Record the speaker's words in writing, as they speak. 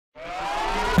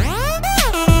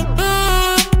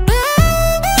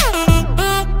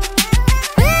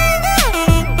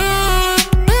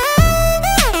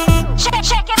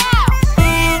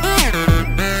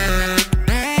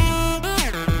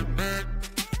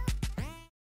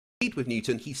agreed with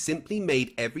Newton. He simply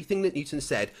made everything that Newton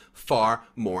said far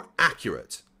more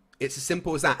accurate. It's as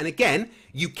simple as that. And again,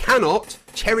 you cannot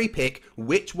cherry pick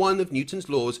which one of Newton's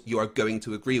laws you are going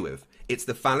to agree with. It's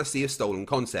the fallacy of stolen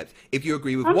concept. If you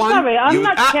agree with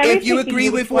if you agree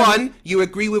with one, you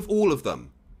agree with all of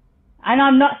them. And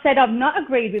I'm not said I've not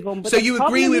agreed with them. But so you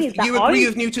agree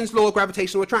with Newton's law of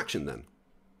gravitational attraction then?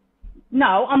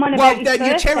 No, I'm on about then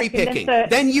you're cherry picking.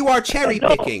 Then you are cherry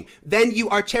picking. Then you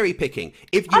are cherry picking.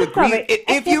 If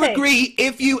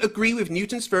you agree with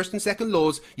Newton's first and second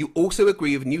laws, you also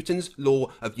agree with Newton's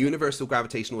law of universal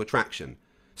gravitational attraction.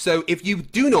 So if you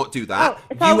do not do that,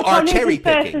 you are cherry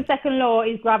picking. First and second law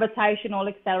is gravitational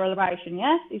acceleration,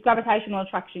 yes? Is gravitational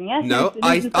attraction, yes? No,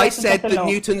 I said that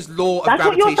Newton's law of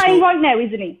gravitational... That's what you're saying right now,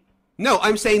 isn't it? No,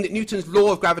 I'm saying that Newton's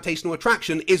law of gravitational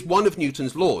attraction is one of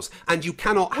Newton's laws, and you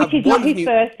cannot have one of not his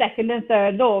first, second, and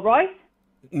third law, right?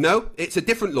 No, it's a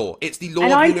different law. It's the law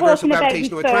of universal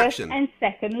gravitational attraction. And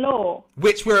second law,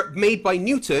 which were made by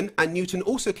Newton, and Newton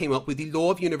also came up with the law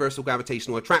of universal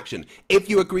gravitational attraction. If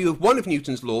you agree with one of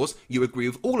Newton's laws, you agree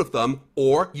with all of them,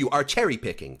 or you are cherry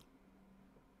picking.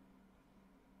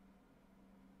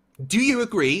 Do you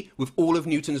agree with all of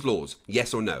Newton's laws?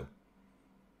 Yes or no?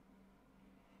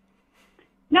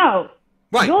 No.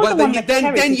 Right, well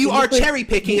then you are cherry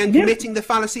picking and committing the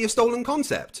fallacy of stolen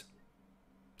concept.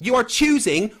 You are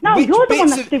choosing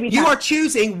you are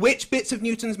choosing which bits of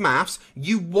Newton's maths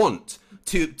you want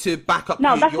to back up.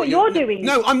 No, that's what you're doing.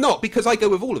 No, I'm not, because I go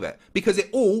with all of it, because it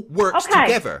all works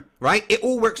together, right? It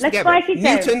all works together. Break it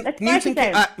down.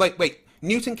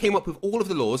 Newton came up with all of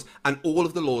the laws, and all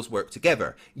of the laws work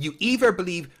together. You either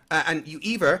believe and you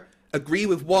either agree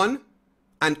with one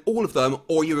and all of them,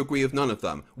 or you agree with none of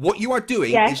them. What you are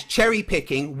doing is cherry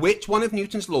picking which one of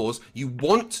Newton's laws you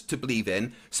want to believe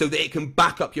in so that it can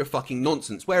back up your fucking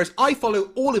nonsense. Whereas I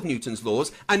follow all of Newton's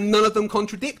laws and none of them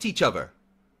contradict each other.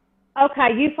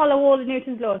 Okay, you follow all of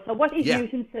Newton's laws. So what is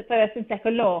Newton's first and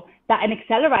second law? That an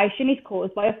acceleration is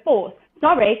caused by a force.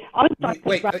 Sorry, I'm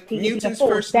sorry. Newton's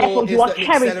first law is that an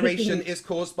acceleration is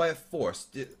caused by a force.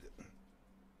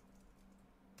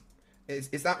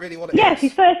 Is that really what it is? Yes,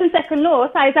 his first and second law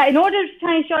says that in order to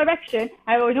change direction,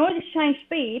 or in order to change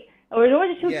speed, or in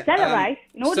order to accelerate,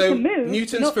 in order to move,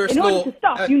 Newton's first in law, order to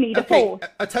stop, you need a force.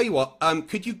 I'll tell you what,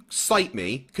 could you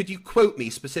quote me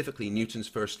specifically Newton's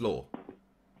first law?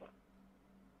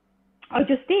 I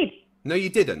just did. No, you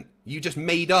didn't. You just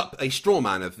made up a straw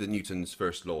man of the Newton's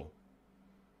first law.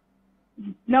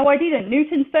 No, I didn't.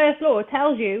 Newton's first law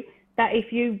tells you that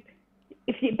if you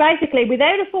basically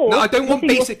without a force. No, I don't want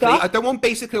basically. I don't want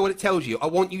basically what it tells you. I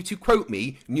want you to quote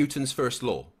me Newton's first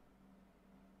law.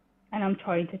 And I'm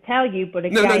trying to tell you, but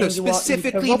again, no.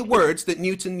 Specifically the words that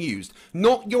Newton used,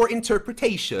 not your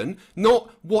interpretation, not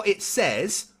what it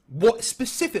says. What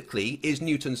specifically is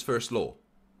Newton's first law?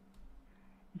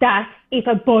 That if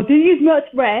a body is not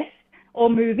at rest or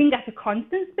moving at a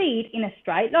constant speed in a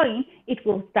straight line, it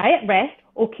will stay at rest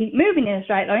or keep moving in a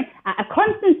straight line at a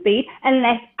constant speed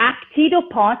unless acted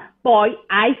upon by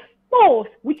a force,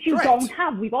 which you don't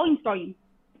have with Einstein.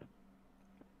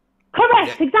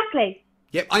 Correct, exactly.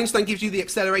 Yep, Einstein gives you the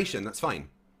acceleration, that's fine.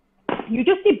 You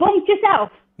just debunked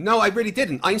yourself. No, I really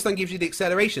didn't. Einstein gives you the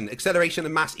acceleration. Acceleration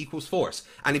and mass equals force.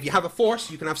 And if you have a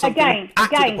force, you can have something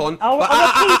acted upon.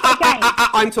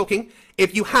 I'm talking.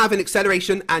 If you have an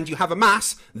acceleration and you have a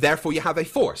mass, therefore you have a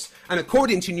force. And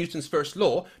according to Newton's first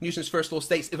law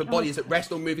states if a body is at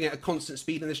rest or moving at a constant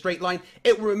speed in a straight line,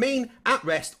 it will remain at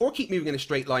rest or keep moving in a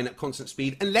straight line at constant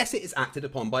speed unless it is acted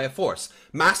upon by a force.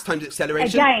 Mass times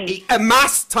acceleration.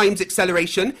 Mass times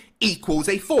acceleration equals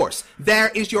a force. There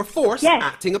is your force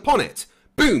acting upon it.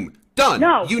 Boom. Done.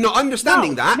 No. You not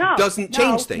understanding that doesn't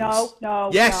change things. Yes. No.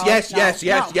 Yes.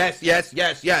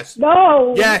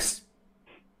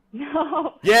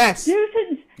 No. Yes.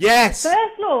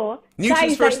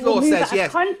 Newton's first law says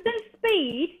yes. Constant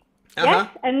speed. Yes,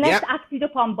 unless acted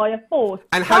upon by a force.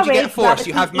 And how do you get a force?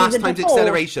 You have mass times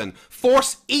acceleration.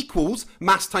 Force equals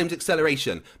mass times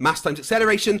acceleration. Mass times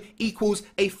acceleration equals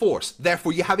a force.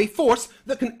 Therefore, you have a force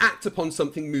that can act upon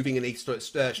something moving in a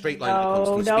straight line at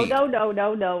constant speed.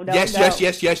 No.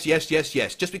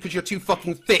 Yes. Just because you're too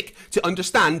fucking thick to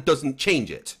understand doesn't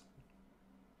change it.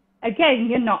 Again,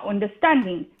 you're not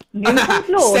understanding. Newton's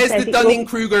law says the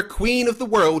Dunning-Kruger queen of the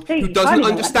world who doesn't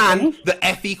understand that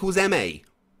F equals ma.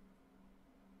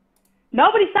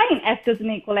 Nobody's saying F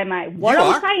doesn't equal ma. What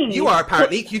I'm saying you are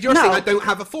apparently. You're saying I don't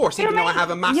have a force, even though I have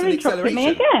a mass and acceleration. Me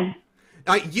again.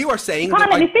 You are saying you can't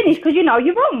let me finish because you know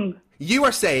you're wrong. You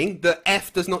are saying that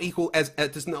F does not equal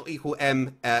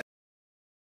m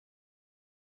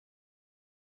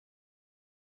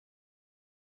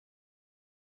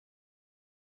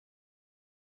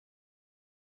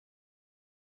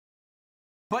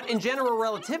But in general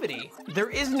relativity, there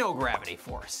is no gravity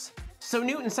force. So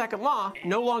Newton's second law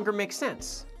no longer makes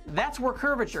sense. That's where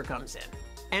curvature comes in.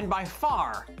 And by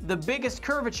far, the biggest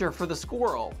curvature for the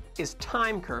squirrel is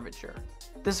time curvature.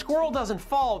 The squirrel doesn't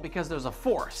fall because there's a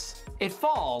force. It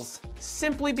falls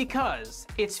simply because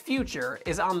its future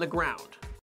is on the ground.